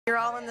You're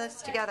all in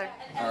this together.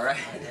 All right.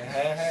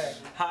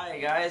 Hi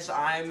guys,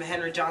 I'm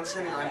Henry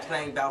Johnson. I'm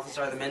playing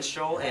Balthazar the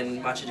Minstrel in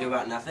Much Ado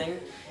About Nothing.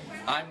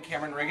 I'm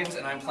Cameron Riggins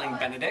and I'm playing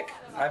Benedict.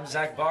 I'm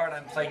Zach Barr and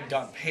I'm playing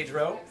Don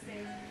Pedro.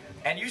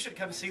 And you should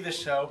come see this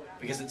show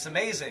because it's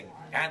amazing.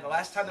 And the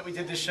last time that we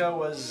did this show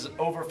was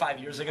over 5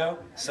 years ago.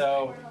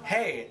 So,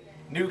 hey,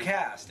 new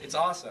cast. It's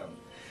awesome.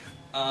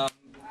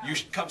 You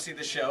should come see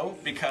the show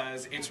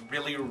because it's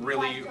really,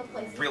 really,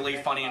 really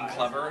funny and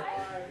clever.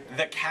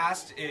 The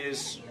cast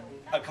is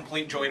a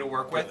complete joy to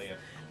work with.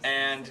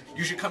 And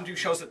you should come do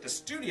shows at the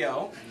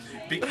studio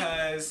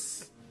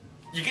because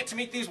you get to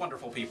meet these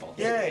wonderful people.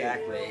 Yay.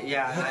 Exactly.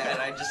 Yeah,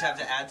 and I just have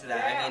to add to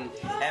that. I mean,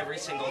 every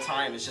single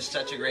time is just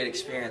such a great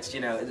experience. You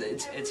know,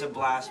 it's a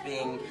blast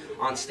being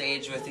on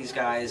stage with these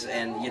guys,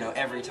 and you know,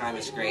 every time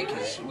it's great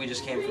because we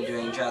just came from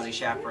doing Jazzy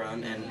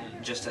Chaperone, and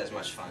just as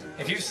much fun.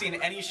 If you've seen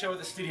any show at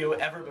the studio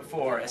ever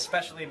before,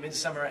 especially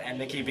Midsummer and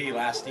Mickey B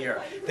last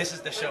year, this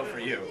is the show for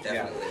you.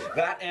 Definitely. Yeah.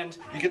 That and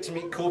you get to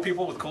meet cool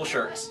people with cool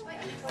shirts.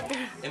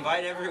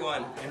 Invite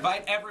everyone.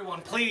 Invite everyone,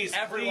 please.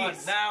 Everyone,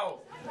 please. now.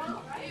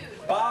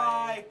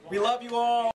 Bye. We love you all.